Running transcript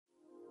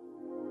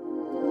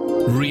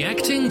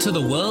Reacting to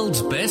the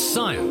world's best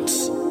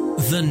science.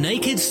 The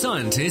Naked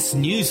Scientists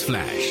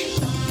NewsFlash.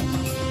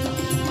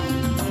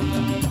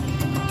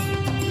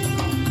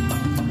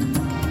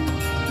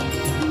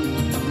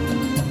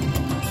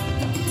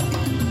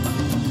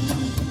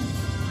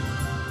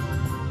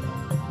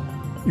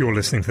 You're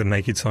listening to The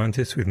Naked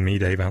Scientists with me,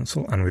 Dave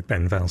Ansell, and with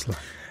Ben Valsler.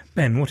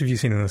 Ben, what have you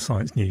seen in the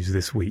science news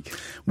this week?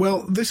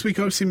 Well, this week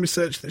I've seen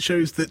research that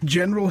shows that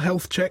general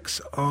health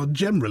checks are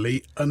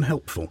generally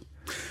unhelpful.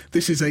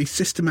 This is a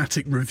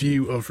systematic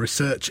review of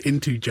research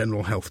into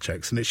general health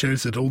checks, and it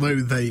shows that although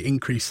they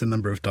increase the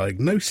number of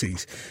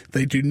diagnoses,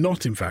 they do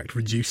not, in fact,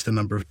 reduce the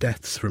number of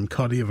deaths from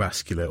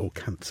cardiovascular or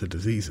cancer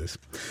diseases.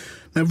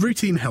 Now,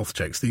 routine health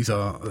checks, these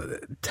are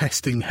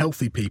testing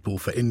healthy people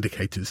for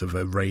indicators of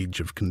a range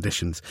of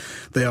conditions.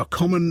 They are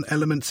common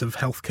elements of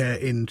healthcare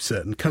in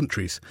certain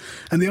countries.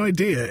 And the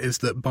idea is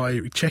that by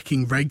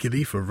checking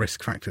regularly for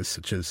risk factors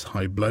such as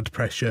high blood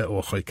pressure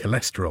or high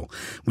cholesterol,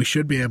 we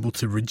should be able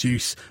to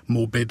reduce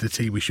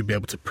morbidity, we should be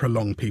able to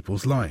prolong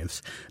people's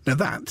lives. Now,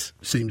 that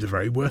seems a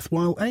very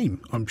worthwhile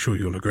aim, I'm sure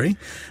you'll agree.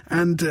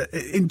 And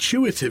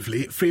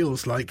intuitively, it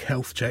feels like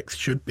health checks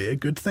should be a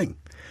good thing.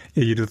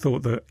 Yeah, you'd have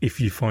thought that if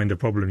you find a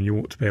problem, you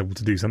ought to be able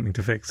to do something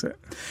to fix it.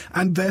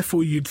 And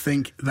therefore you'd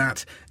think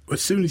that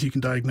as soon as you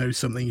can diagnose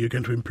something, you're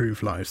going to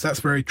improve lives. That's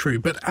very true.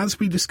 But as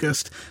we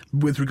discussed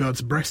with regards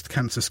to breast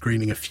cancer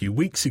screening a few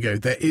weeks ago,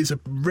 there is a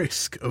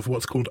risk of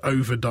what's called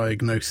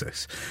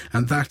overdiagnosis.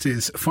 And that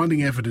is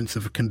finding evidence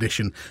of a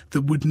condition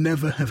that would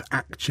never have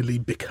actually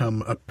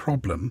become a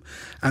problem,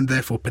 and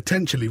therefore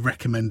potentially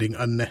recommending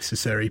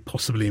unnecessary,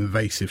 possibly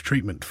invasive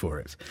treatment for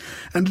it.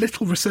 And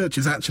little research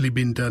has actually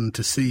been done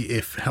to see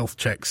if health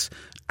checks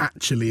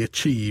actually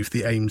achieve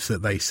the aims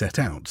that they set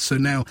out. So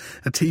now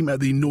a team at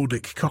the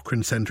Nordic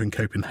Cochrane Centre in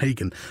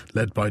Copenhagen,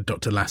 led by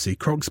Dr. Lasse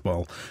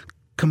Krogsboll,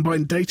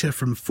 combined data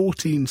from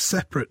 14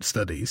 separate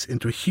studies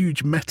into a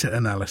huge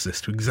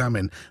meta-analysis to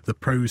examine the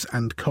pros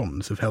and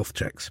cons of health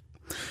checks.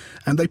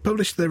 And they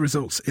published their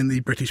results in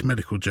the British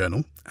Medical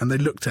Journal, and they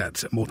looked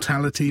at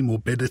mortality,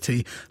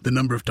 morbidity, the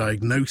number of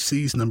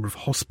diagnoses, number of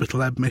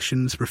hospital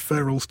admissions,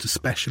 referrals to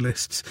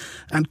specialists,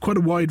 and quite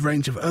a wide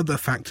range of other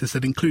factors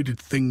that included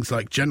things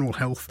like general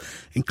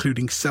health,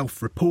 including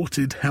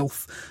self-reported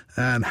health,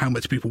 and how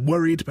much people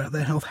worried about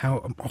their health, how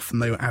often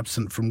they were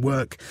absent from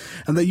work.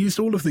 And they used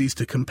all of these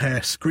to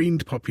compare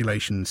screened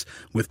populations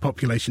with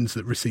populations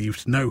that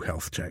received no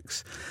health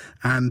checks.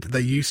 And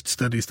they used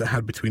studies that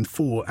had between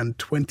 4 and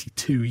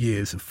 22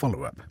 years of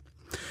follow-up.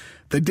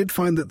 They did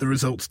find that the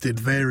results did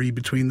vary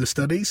between the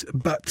studies,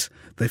 but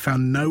they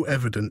found no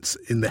evidence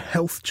in the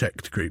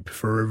health-checked group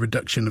for a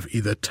reduction of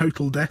either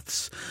total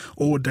deaths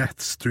or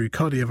deaths through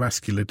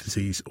cardiovascular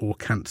disease or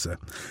cancer.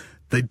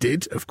 They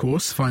did, of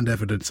course, find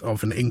evidence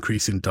of an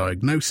increase in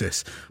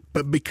diagnosis,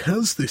 but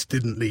because this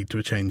didn't lead to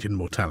a change in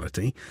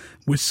mortality,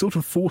 we're sort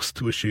of forced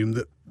to assume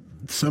that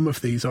some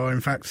of these are,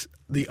 in fact,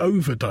 the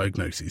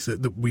over-diagnoses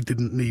that we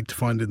didn't need to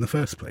find in the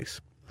first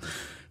place.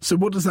 So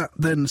what does that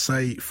then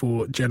say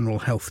for general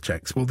health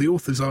checks? Well, the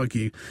authors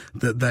argue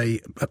that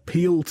they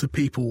appeal to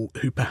people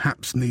who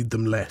perhaps need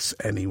them less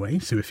anyway.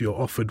 So if you're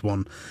offered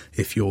one,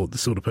 if you're the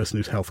sort of person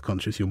who's health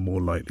conscious, you're more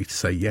likely to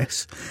say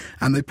yes.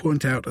 And they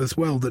point out as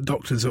well that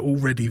doctors are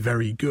already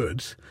very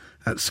good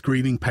at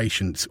screening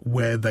patients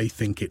where they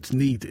think it's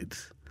needed.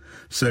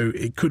 So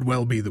it could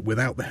well be that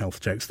without the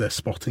health checks, they're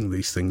spotting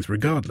these things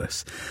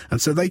regardless.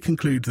 And so they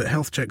conclude that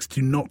health checks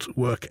do not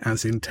work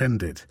as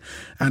intended.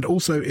 And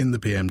also in the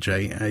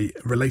BMJ, a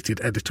related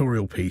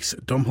editorial piece,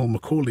 Domhnall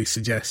Macaulay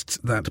suggests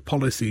that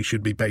policy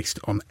should be based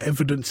on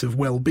evidence of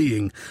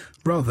well-being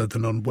rather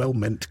than on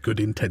well-meant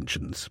good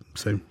intentions.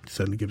 So it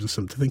certainly gives us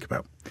something to think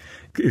about.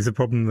 Is the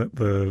problem that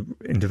the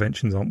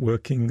interventions aren't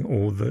working,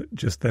 or that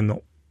just they're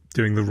not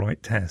doing the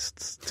right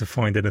tests to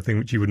find anything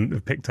which you wouldn't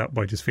have picked up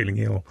by just feeling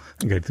ill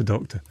and go to the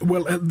doctor?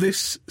 Well, at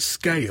this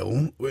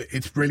scale,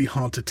 it's really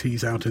hard to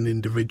tease out an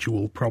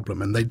individual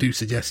problem, and they do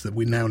suggest that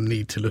we now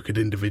need to look at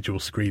individual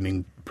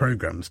screening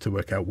programmes to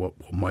work out what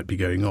might be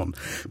going on.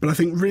 But I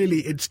think really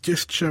it's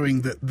just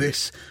showing that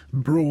this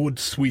broad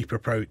sweep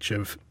approach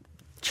of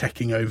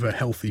checking over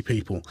healthy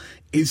people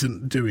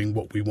isn't doing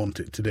what we want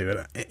it to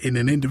do. In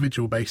an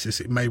individual basis,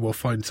 it may well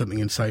find something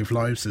and save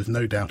lives, there's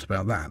no doubt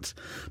about that.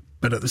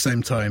 But at the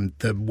same time,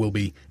 there will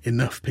be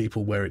enough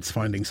people where it's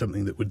finding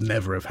something that would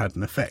never have had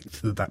an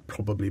effect that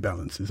probably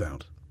balances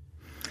out.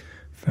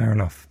 Fair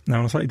enough. Now,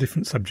 on a slightly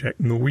different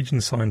subject,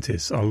 Norwegian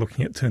scientists are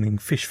looking at turning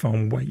fish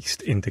farm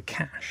waste into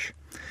cash.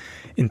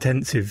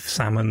 Intensive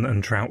salmon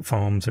and trout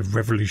farms have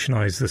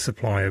revolutionised the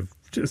supply of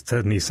just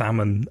certainly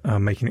salmon,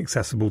 making it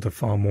accessible to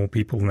far more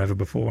people than ever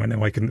before. I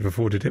know I couldn't have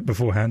afforded it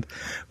beforehand.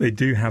 They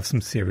do have some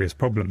serious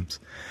problems.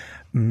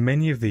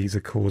 Many of these are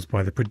caused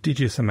by the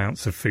prodigious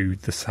amounts of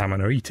food the salmon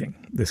are eating.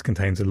 This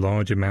contains a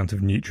large amount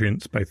of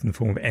nutrients, both in the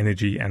form of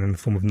energy and in the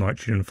form of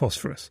nitrogen and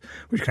phosphorus,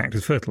 which can act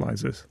as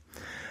fertilisers.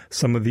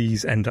 Some of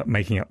these end up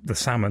making up the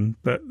salmon,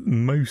 but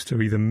most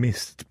are either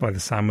missed by the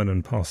salmon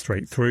and pass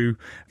straight through,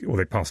 or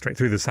they pass straight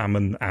through the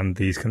salmon, and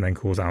these can then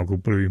cause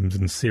algal blooms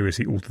and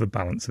seriously alter the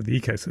balance of the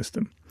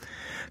ecosystem.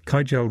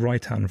 Kajel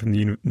Reitan from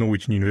the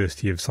Norwegian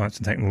University of Science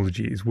and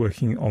Technology is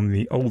working on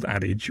the old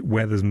adage,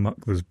 where there's muck,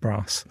 there's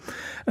brass,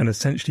 and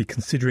essentially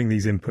considering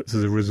these inputs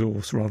as a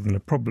resource rather than a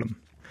problem.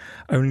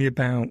 Only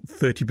about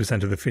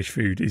 30% of the fish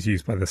food is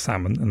used by the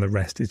salmon, and the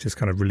rest is just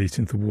kind of released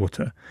into the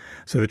water.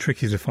 So the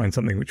trick is to find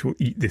something which will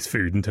eat this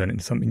food and turn it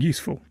into something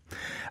useful.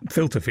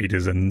 Filter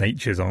feeders are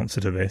nature's answer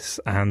to this,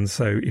 and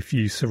so if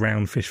you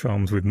surround fish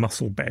farms with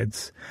mussel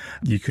beds,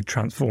 you could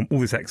transform all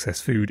this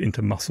excess food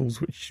into mussels,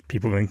 which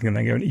people then can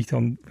go and eat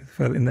on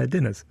in their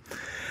dinners.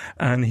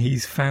 And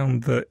he's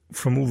found that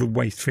from all the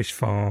waste fish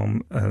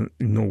farm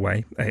in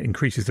Norway, it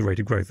increases the rate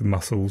of growth of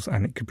mussels,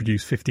 and it could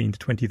produce 15 to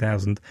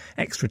 20,000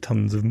 extra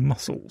tonnes of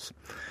mussels,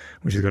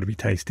 which has got to be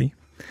tasty.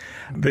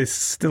 This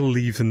still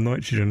leaves the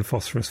nitrogen and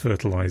phosphorus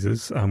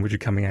fertilisers, which are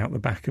coming out the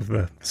back of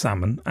the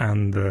salmon,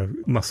 and the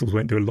mussels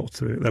won't do a lot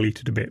to it. They'll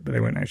eat it a bit, but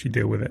they won't actually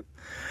deal with it.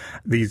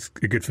 These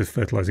are good for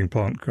fertilising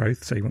plant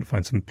growth, so you want to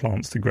find some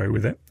plants to grow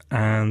with it.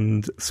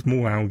 And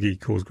small algae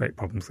cause great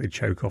problems. They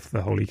choke off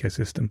the whole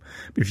ecosystem.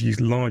 But if you use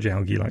large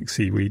algae like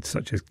seaweed,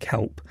 such as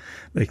kelp,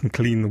 they can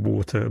clean the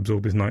water,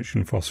 absorb its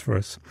nitrogen and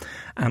phosphorus,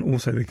 and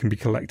also they can be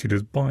collected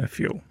as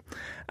biofuel.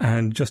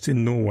 And just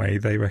in Norway,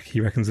 he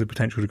reckons the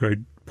potential to grow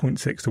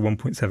 0.6 to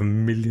 1.7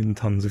 million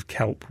tonnes of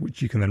kelp,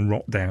 which you can then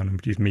rot down and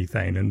produce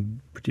methane and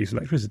produce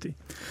electricity.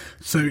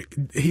 So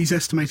he's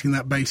estimating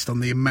that based on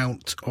the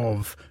amount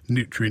of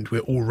nutrient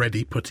we're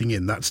already putting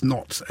in. That's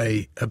not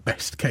a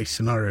best case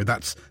scenario,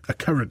 that's a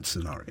current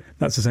scenario.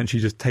 That's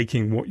essentially just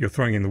taking what you're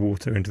throwing in the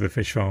water into the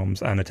fish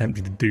farms and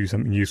attempting to do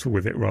something useful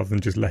with it rather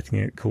than just letting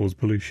it cause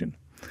pollution.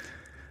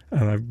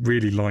 And I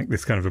really like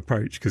this kind of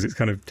approach because it's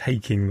kind of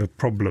taking the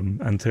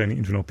problem and turning it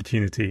into an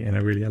opportunity in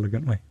a really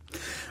elegant way.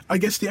 I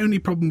guess the only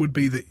problem would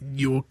be that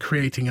you're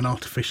creating an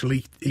artificial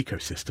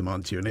ecosystem,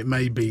 aren't you? And it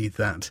may be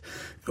that,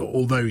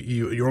 although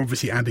you're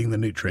obviously adding the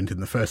nutrient in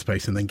the first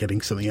place and then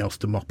getting something else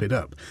to mop it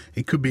up,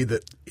 it could be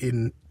that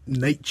in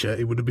nature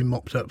it would have been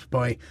mopped up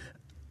by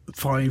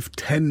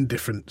 5-10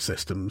 different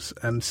systems,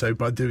 and so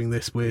by doing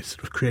this we're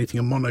sort of creating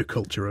a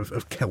monoculture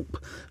of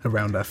kelp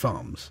around our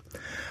farms.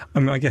 I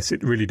mean, I guess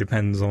it really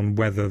depends on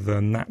whether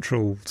the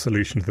natural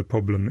solution to the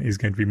problem is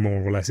going to be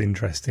more or less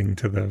interesting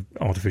to the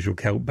artificial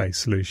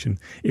kelp-based solution.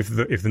 If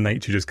the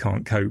nature just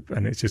can't cope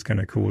and it's just going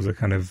to cause a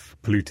kind of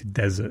polluted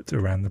desert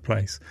around the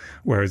place,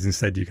 whereas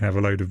instead you can have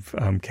a load of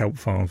kelp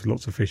farms with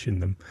lots of fish in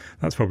them,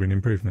 that's probably an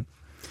improvement.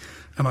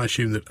 And I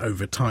assume that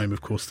over time,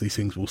 of course, these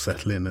things will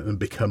settle in and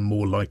become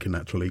more like a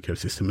natural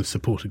ecosystem and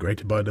support a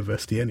greater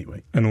biodiversity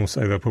anyway. And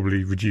also they'll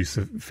probably reduce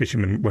the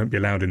fishermen won't be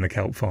allowed in the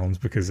kelp farms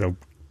because they'll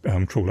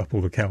trawl up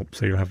all the kelp.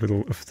 So you'll have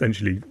little,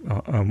 essentially,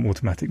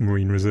 automatic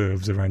marine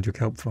reserves around your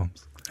kelp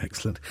farms.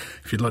 Excellent.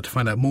 If you'd like to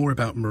find out more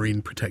about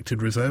marine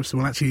protected reserves,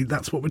 well, actually,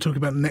 that's what we're talking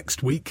about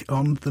next week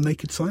on The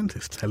Naked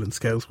Scientists. Helen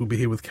Scales will be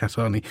here with Kat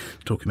Arney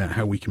talking about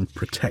how we can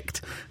protect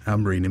our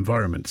marine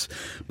environments.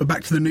 But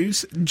back to the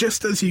news.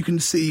 Just as you can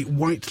see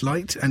white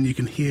light and you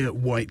can hear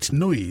white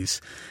noise,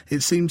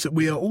 it seems that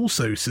we are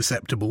also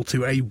susceptible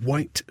to a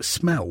white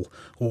smell,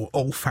 or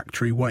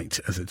olfactory white,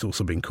 as it's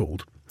also been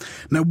called.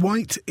 Now,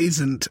 white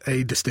isn't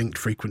a distinct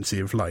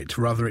frequency of light.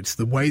 Rather, it's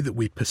the way that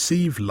we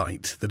perceive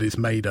light that is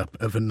made up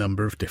of a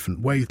number of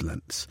different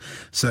wavelengths.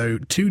 So,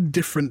 two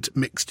different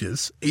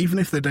mixtures, even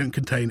if they don't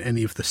contain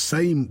any of the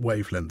same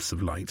wavelengths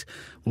of light,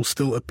 will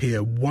still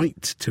appear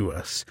white to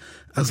us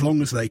as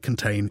long as they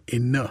contain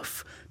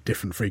enough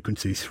different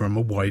frequencies from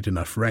a wide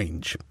enough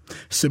range.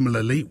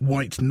 Similarly,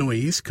 white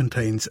noise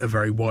contains a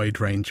very wide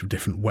range of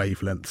different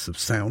wavelengths of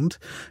sound,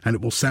 and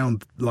it will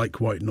sound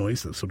like white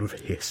noise, that sort of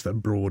hiss, that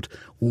broad,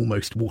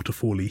 almost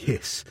waterfally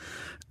hiss,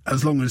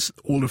 as long as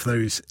all of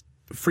those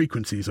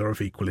frequencies are of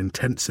equal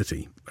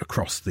intensity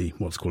across the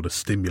what's called a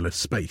stimulus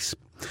space.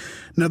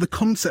 Now, the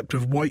concept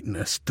of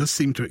whiteness does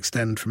seem to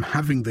extend from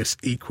having this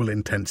equal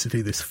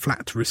intensity, this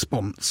flat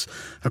response,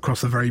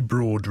 across a very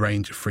broad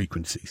range of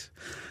frequencies.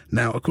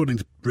 Now, according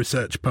to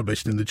research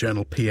published in the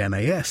journal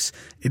PNAS,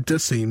 it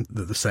does seem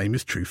that the same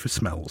is true for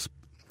smells.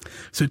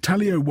 So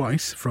Talia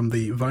Weiss from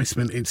the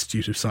Weizmann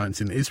Institute of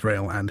Science in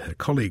Israel and her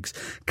colleagues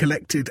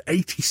collected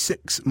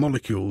 86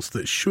 molecules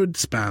that should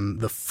span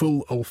the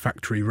full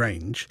olfactory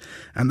range,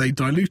 and they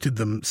diluted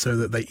them so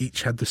that they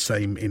each had the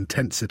same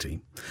intensity.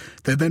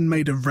 They then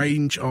made a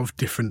range of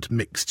different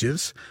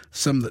mixtures,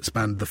 some that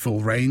spanned the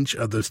full range,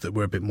 others that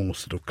were a bit more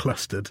sort of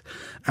clustered,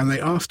 and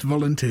they asked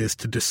volunteers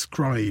to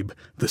describe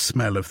the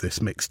smell of this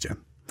mixture.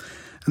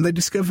 And they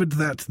discovered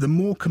that the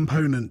more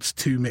components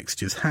two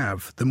mixtures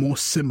have, the more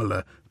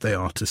similar they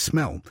are to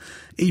smell,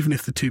 even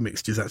if the two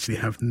mixtures actually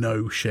have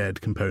no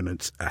shared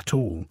components at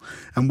all.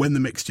 And when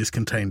the mixtures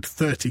contained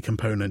 30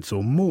 components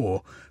or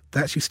more, they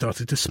actually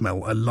started to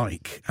smell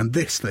alike. And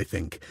this, they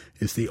think,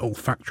 is the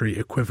olfactory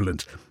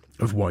equivalent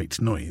of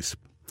white noise.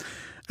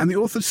 And the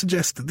authors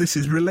suggest that this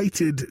is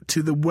related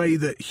to the way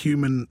that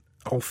human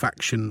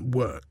olfaction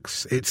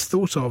works. It's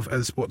thought of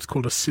as what's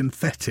called a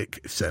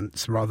synthetic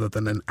sense rather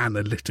than an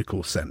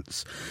analytical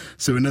sense.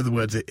 So in other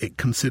words, it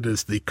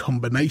considers the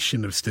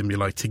combination of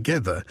stimuli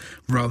together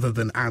rather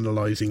than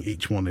analysing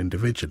each one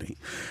individually.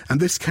 And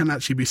this can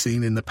actually be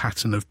seen in the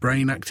pattern of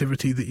brain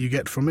activity that you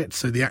get from it.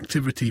 So the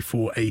activity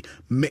for a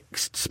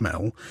mixed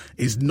smell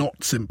is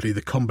not simply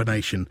the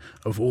combination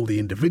of all the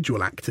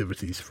individual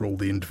activities for all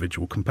the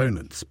individual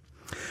components.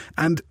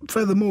 And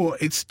furthermore,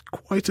 it's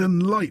quite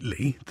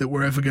unlikely that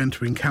we're ever going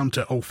to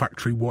encounter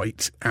olfactory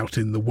white out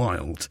in the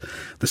wild.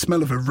 The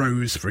smell of a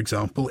rose, for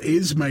example,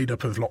 is made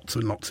up of lots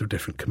and lots of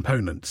different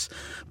components.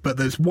 But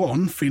there's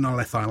one,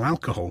 phenylethyl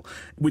alcohol,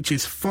 which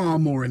is far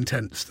more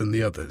intense than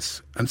the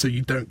others. And so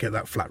you don't get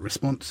that flat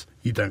response.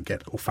 You don't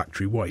get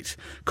olfactory white.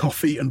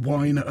 Coffee and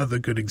wine are other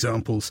good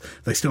examples.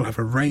 They still have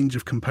a range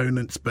of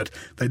components, but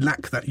they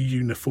lack that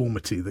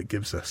uniformity that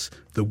gives us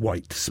the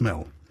white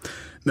smell.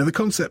 Now, the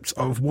concepts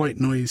of white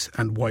noise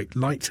and white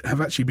light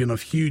have actually been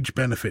of huge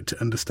benefit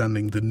to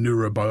understanding the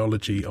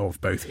neurobiology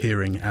of both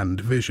hearing and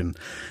vision.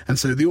 And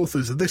so the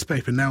authors of this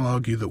paper now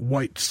argue that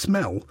white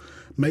smell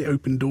may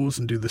open doors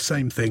and do the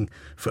same thing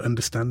for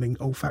understanding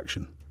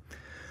olfaction.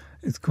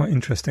 It's quite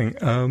interesting.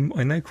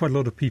 I know quite a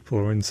lot of people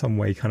are in some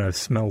way kind of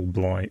smell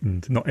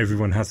blind. Not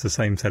everyone has the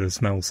same set of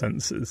smell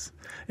senses.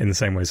 In the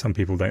same way, some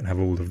people don't have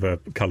all of the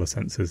colour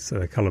senses, so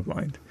they're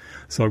colourblind.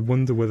 So I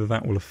wonder whether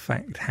that will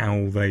affect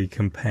how they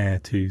compare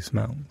to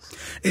smells.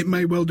 It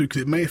may well do,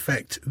 because it may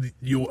affect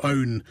your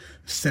own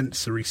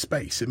sensory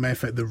space. It may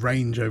affect the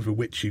range over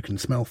which you can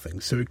smell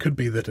things. So it could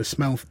be that a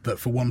smell that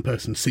for one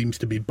person seems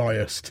to be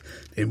biased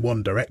in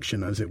one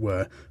direction, as it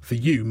were, for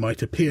you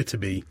might appear to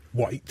be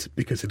white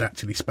because it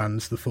actually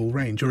spans the full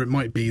range. Or it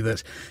might be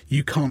that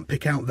you can't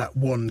pick out that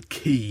one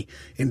key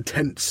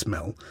intense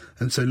smell,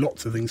 and so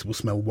lots of things will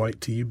smell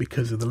white to you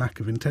because of the lack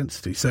of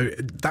intensity. So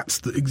that's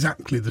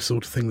exactly the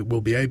sort of thing that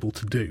we'll be able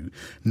to do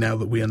now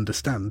that we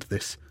understand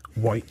this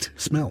white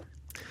smell.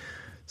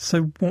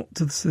 So what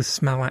does the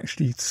smell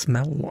actually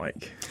smell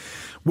like?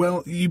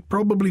 Well, you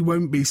probably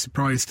won't be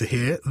surprised to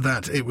hear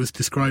that it was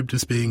described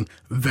as being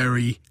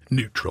very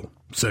neutral.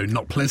 So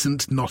not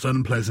pleasant, not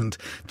unpleasant,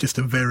 just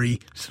a very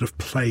sort of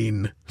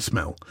plain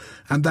smell.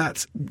 And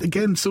that,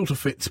 again, sort of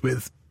fits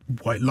with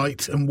white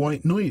light and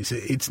white noise.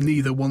 It's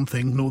neither one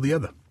thing nor the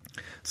other.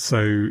 So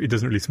it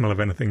doesn't really smell of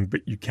anything,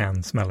 but you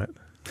can smell it.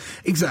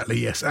 Exactly,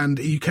 yes. And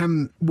you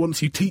can,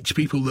 once you teach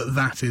people that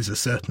that is a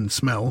certain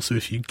smell, so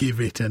if you give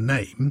it a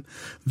name,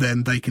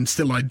 then they can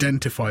still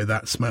identify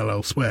that smell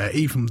elsewhere,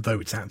 even though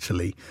it's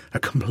actually a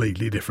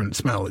completely different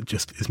smell. It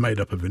just is made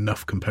up of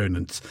enough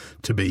components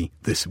to be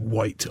this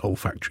white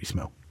olfactory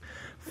smell.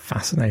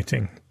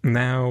 Fascinating.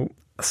 Now,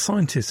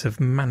 scientists have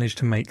managed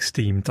to make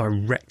steam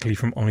directly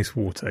from ice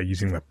water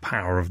using the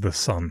power of the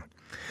sun.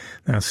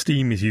 Now,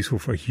 steam is useful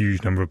for a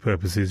huge number of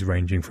purposes,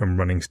 ranging from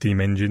running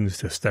steam engines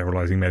to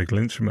sterilising medical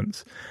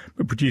instruments,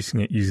 but producing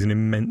it uses an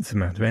immense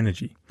amount of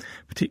energy,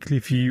 particularly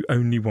if you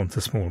only want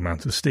a small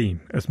amount of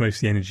steam, as most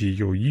of the energy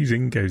you're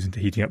using goes into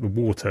heating up the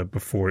water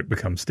before it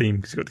becomes steam,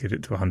 because you've got to get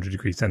it to 100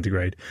 degrees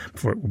centigrade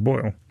before it will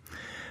boil.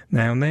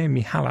 Now,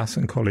 Naomi Hallas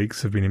and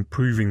colleagues have been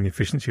improving the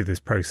efficiency of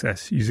this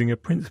process using a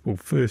principle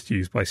first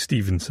used by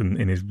Stephenson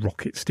in his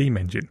rocket steam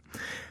engine.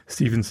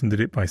 Stephenson did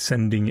it by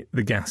sending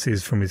the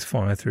gases from his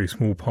fire through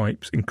small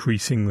pipes,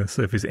 increasing the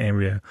surface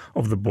area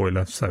of the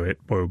boiler so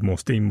it boiled more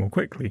steam more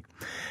quickly.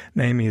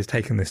 Naomi has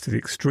taken this to the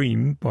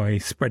extreme by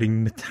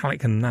spreading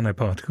metallic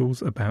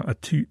nanoparticles about a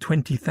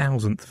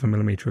 20,000th of a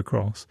millimetre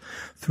across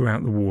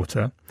throughout the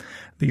water.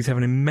 These have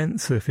an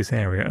immense surface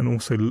area and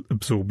also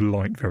absorb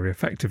light very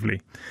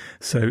effectively.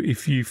 So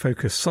if you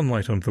focus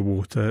sunlight onto the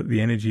water, the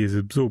energy is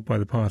absorbed by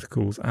the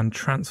particles and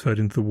transferred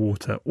into the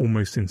water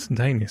almost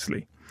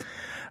instantaneously.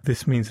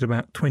 This means that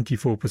about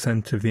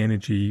 24% of the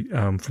energy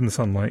from the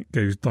sunlight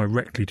goes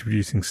directly to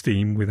producing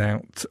steam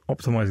without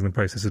optimising the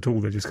process at all.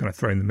 They're just kind of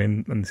throwing them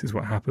in, and this is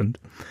what happened.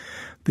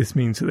 This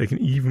means that they can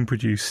even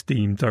produce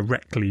steam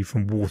directly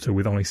from water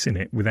with ice in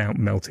it without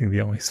melting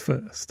the ice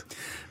first.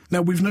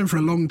 Now, we've known for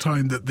a long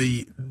time that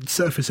the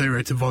surface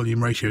area to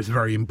volume ratio is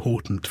very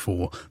important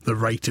for the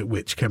rate at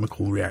which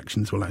chemical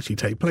reactions will actually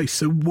take place.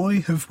 So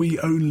why have we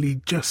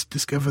only just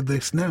discovered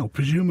this now?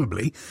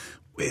 Presumably,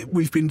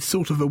 we've been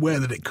sort of aware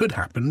that it could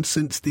happen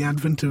since the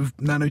advent of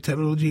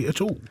nanotechnology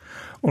at all.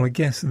 Well, I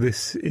guess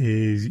this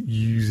is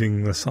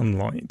using the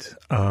sunlight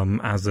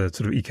as a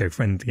sort of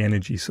eco-friendly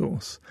energy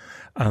source.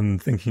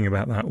 And thinking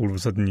about that, all of a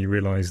sudden you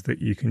realise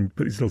that you can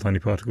put these little tiny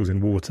particles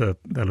in water,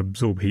 they'll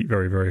absorb heat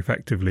very, very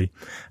effectively.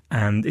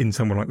 And in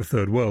somewhere like the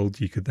third world,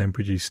 you could then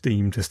produce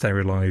steam to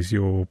sterilise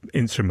your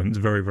instruments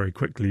very, very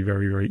quickly,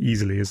 very, very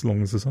easily, as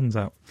long as the sun's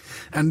out.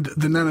 And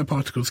the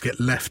nanoparticles get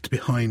left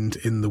behind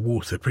in the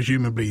water.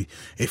 Presumably,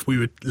 if we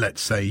were,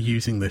 let's say,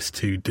 using this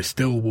to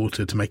distill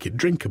water to make it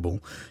drinkable,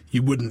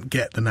 you wouldn't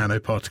get the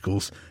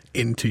nanoparticles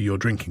into your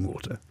drinking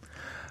water.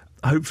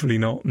 Hopefully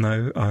not,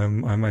 no. I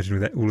imagine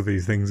with all of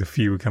these things, a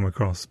few would come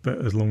across,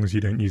 but as long as you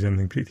don't use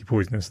anything particularly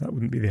poisonous, that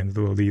wouldn't be the end of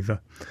the world either.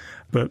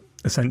 But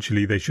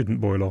essentially, they shouldn't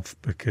boil off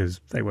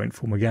because they won't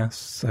form a gas,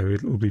 so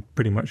it'll be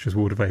pretty much just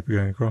water vapour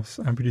going across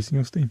and producing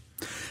your steam.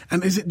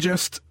 And is it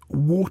just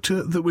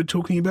water that we're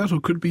talking about,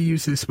 or could we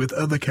use this with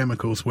other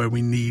chemicals where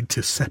we need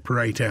to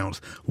separate out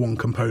one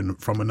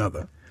component from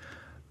another?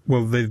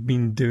 Well, they've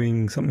been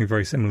doing something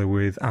very similar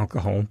with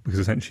alcohol, because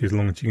essentially as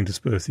long as you can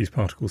disperse these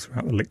particles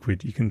throughout the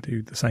liquid, you can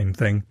do the same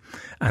thing.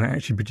 And it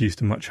actually produced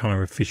a much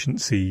higher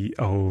efficiency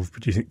of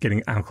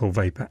getting alcohol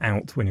vapour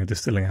out when you're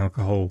distilling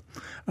alcohol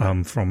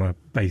from a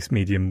base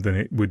medium than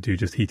it would do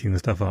just heating the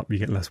stuff up. You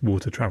get less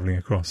water travelling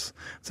across.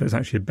 So it's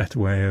actually a better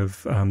way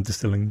of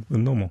distilling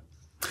than normal.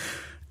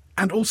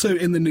 And also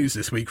in the news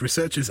this week,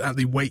 researchers at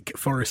the Wake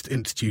Forest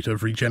Institute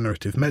of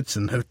Regenerative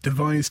Medicine have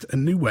devised a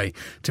new way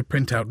to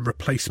print out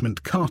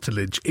replacement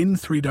cartilage in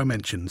 3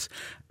 dimensions,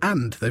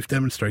 and they've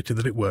demonstrated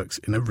that it works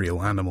in a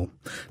real animal.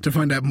 To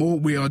find out more,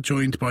 we are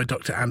joined by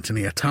Dr.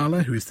 Anthony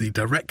Atala, who is the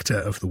director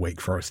of the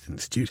Wake Forest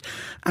Institute.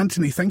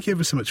 Anthony, thank you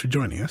ever so much for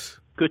joining us.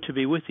 Good to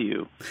be with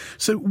you.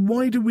 So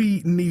why do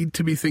we need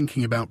to be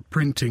thinking about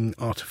printing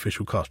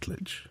artificial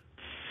cartilage?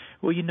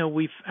 Well,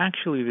 we've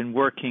actually been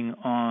working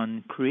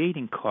on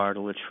creating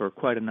cartilage for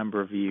quite a number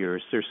of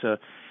years. There's a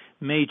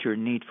major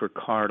need for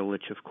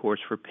cartilage, of course,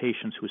 for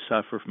patients who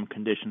suffer from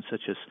conditions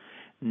such as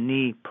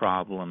knee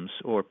problems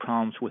or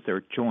problems with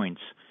their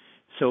joints.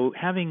 So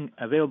having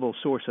available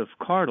source of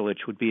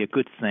cartilage would be a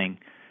good thing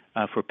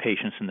for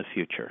patients in the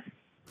future.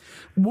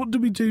 What do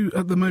we do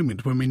at the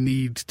moment when we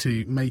need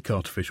to make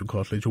artificial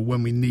cartilage, or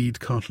when we need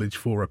cartilage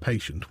for a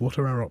patient? What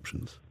are our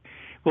options?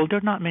 Well, there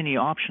are not many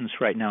options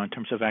right now in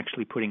terms of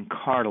actually putting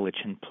cartilage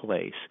in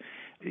place.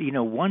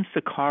 Once the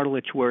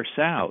cartilage wears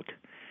out,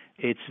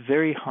 it's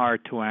very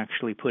hard to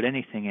actually put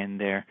anything in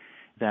there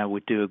that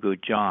would do a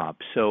good job.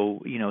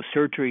 So,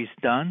 surgery's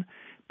done,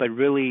 but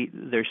really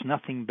there's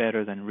nothing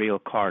better than real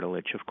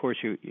cartilage. Of course,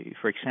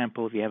 for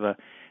example, if you have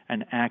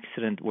an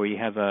accident where you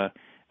have a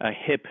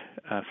hip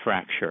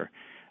fracture,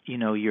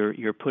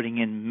 you're putting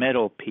in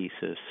metal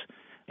pieces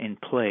in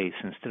place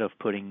instead of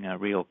putting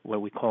real,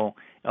 what we call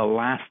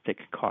elastic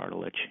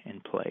cartilage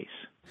in place.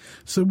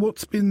 So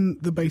what's been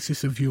the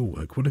basis of your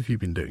work? What have you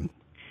been doing?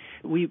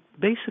 We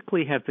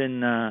basically have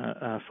been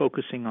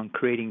focusing on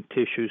creating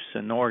tissues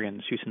and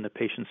organs using the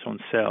patient's own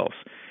cells.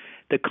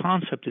 The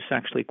concept is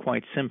actually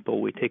quite simple.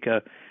 We take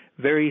a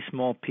very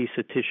small piece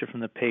of tissue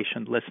from the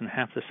patient, less than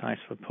half the size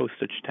of a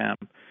postage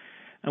stamp,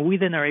 and we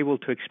then are able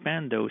to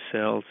expand those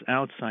cells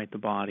outside the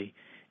body,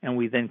 and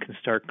we then can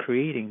start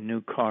creating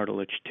new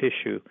cartilage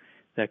tissue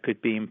that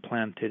could be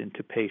implanted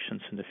into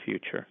patients in the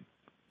future.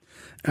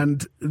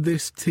 And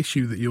this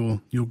tissue that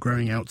you're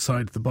growing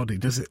outside the body,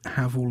 does it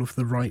have all of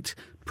the right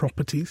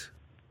properties?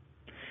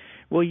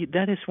 Well,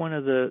 that is one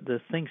of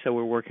the things that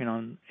we're working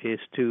on, is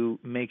to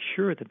make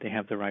sure that they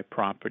have the right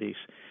properties.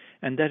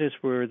 And that is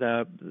where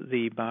the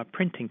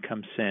printing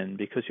comes in,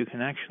 because you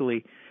can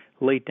actually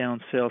lay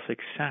down cells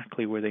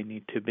exactly where they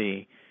need to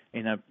be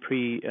in a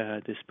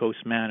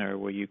predisposed manner,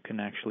 where you can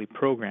actually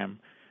program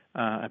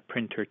a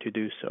printer to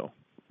do so.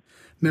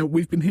 Now,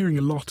 we've been hearing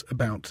a lot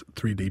about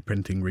 3D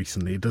printing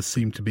recently. It does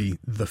seem to be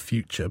the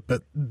future,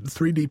 but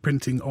 3D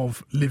printing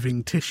of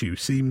living tissue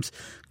seems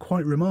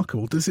quite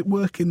remarkable. Does it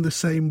work in the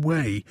same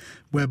way,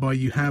 whereby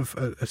you have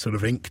a sort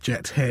of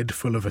inkjet head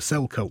full of a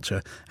cell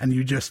culture and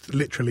you just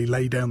literally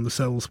lay down the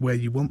cells where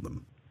you want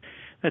them?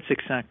 That's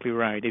exactly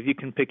right. If you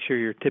can picture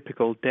your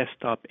typical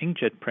desktop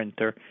inkjet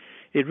printer,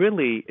 it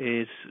really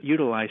is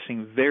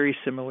utilizing very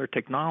similar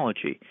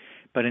technology,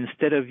 but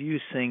instead of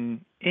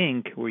using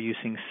ink, we're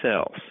using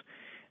cells.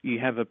 You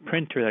have a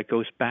printer that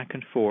goes back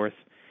and forth,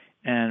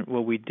 and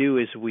what we do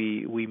is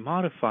we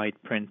modified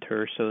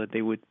printer so that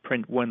they would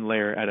print one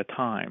layer at a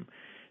time.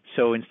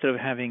 So instead of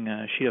having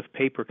a sheet of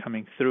paper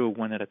coming through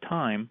one at a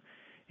time,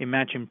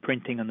 imagine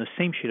printing on the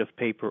same sheet of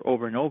paper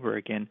over and over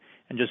again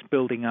and just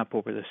building up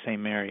over the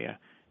same area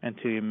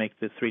until you make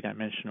the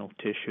three-dimensional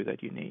tissue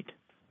that you need.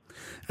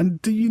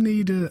 And do you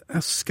need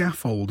a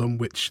scaffold on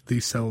which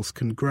these cells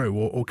can grow,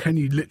 or can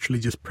you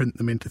literally just print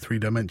them into 3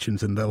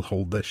 dimensions and they'll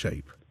hold their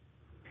shape?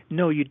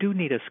 No, you do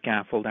need a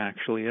scaffold,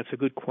 actually. That's a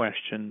good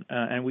question.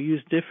 And we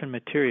use different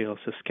materials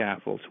as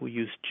scaffolds. We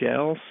use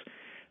gels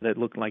that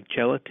look like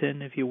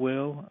gelatin, if you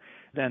will.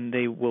 Then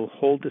they will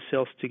hold the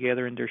cells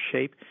together in their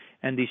shape,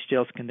 and these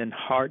gels can then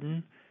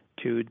harden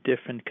to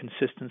different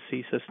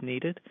consistencies as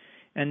needed.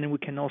 And then we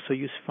can also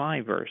use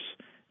fibers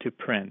to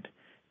print.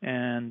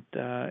 And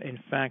in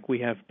fact, we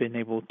have been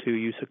able to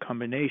use a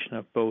combination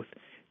of both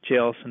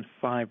gels and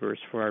fibers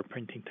for our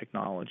printing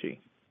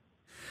technology.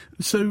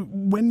 So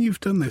when you've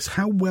done this,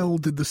 how well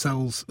did the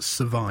cells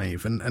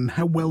survive, and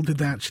how well did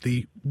they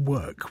actually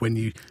work when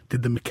you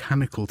did the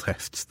mechanical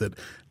tests that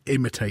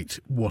imitate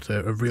what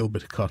a real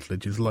bit of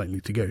cartilage is likely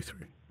to go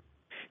through?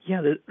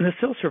 Yeah, the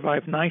cells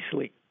survive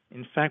nicely.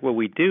 In fact, what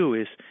we do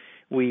is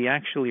we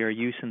actually are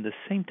using the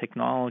same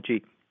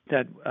technology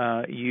that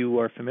you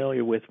are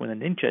familiar with an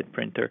inkjet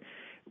printer.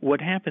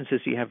 What happens is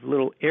you have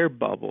little air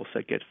bubbles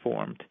that get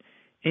formed,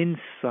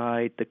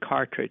 inside the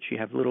cartridge, you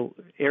have little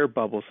air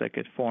bubbles that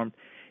get formed,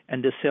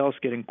 and the cells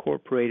get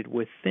incorporated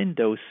within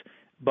those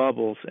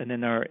bubbles, and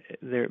then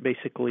they're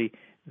basically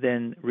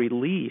then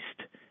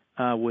released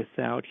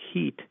without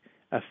heat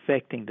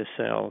affecting the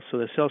cells. So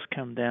the cells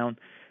come down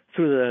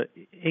through the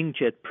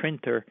inkjet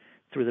printer,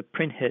 through the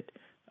print head,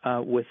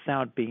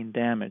 without being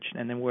damaged.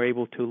 And then we're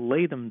able to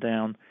lay them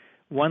down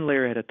one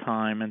layer at a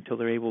time until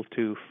they're able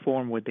to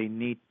form what they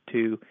need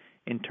to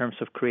in terms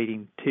of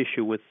creating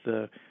tissue with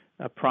the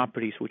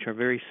properties which are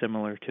very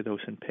similar to those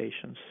in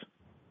patients.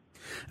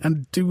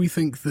 And do we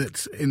think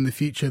that in the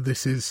future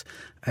this is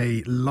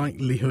a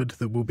likelihood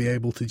that we'll be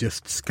able to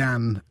just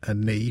scan a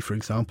knee, for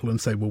example,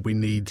 and say, well, we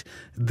need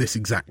this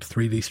exact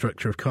 3D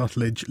structure of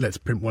cartilage, let's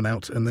print one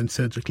out and then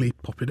surgically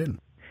pop it in?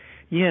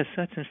 Yes,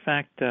 that's in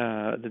fact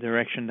the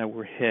direction that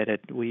we're headed.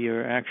 We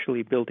are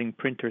actually building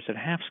printers that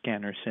have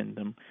scanners in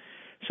them.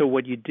 So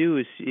what you do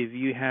is if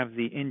you have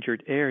the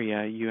injured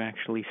area, you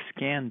actually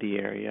scan the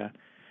area.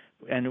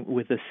 And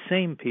with the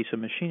same piece of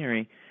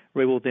machinery,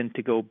 we're able then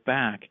to go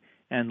back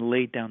and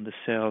lay down the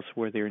cells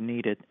where they're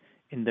needed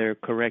in their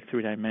correct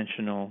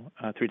three-dimensional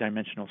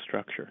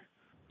structure.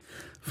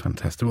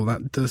 Fantastic. Well,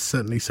 that does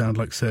certainly sound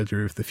like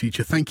surgery of the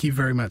future. Thank you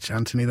very much,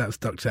 Anthony. That's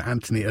Dr.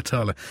 Anthony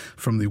Atala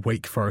from the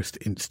Wake Forest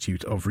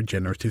Institute of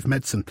Regenerative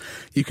Medicine.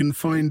 You can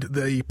find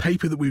the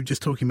paper that we were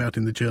just talking about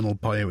in the journal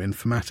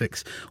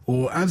Bioinformatics,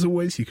 or as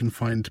always, you can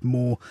find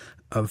more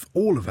of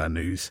all of our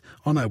news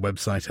on our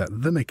website at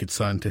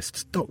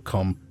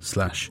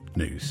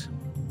thenakedscientists.com/news.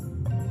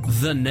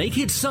 The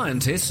Naked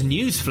Scientists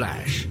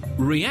NewsFlash,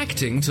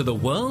 reacting to the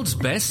world's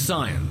best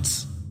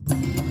science.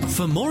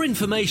 For more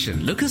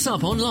information, look us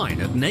up online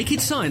at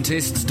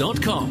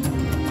nakedscientists.com.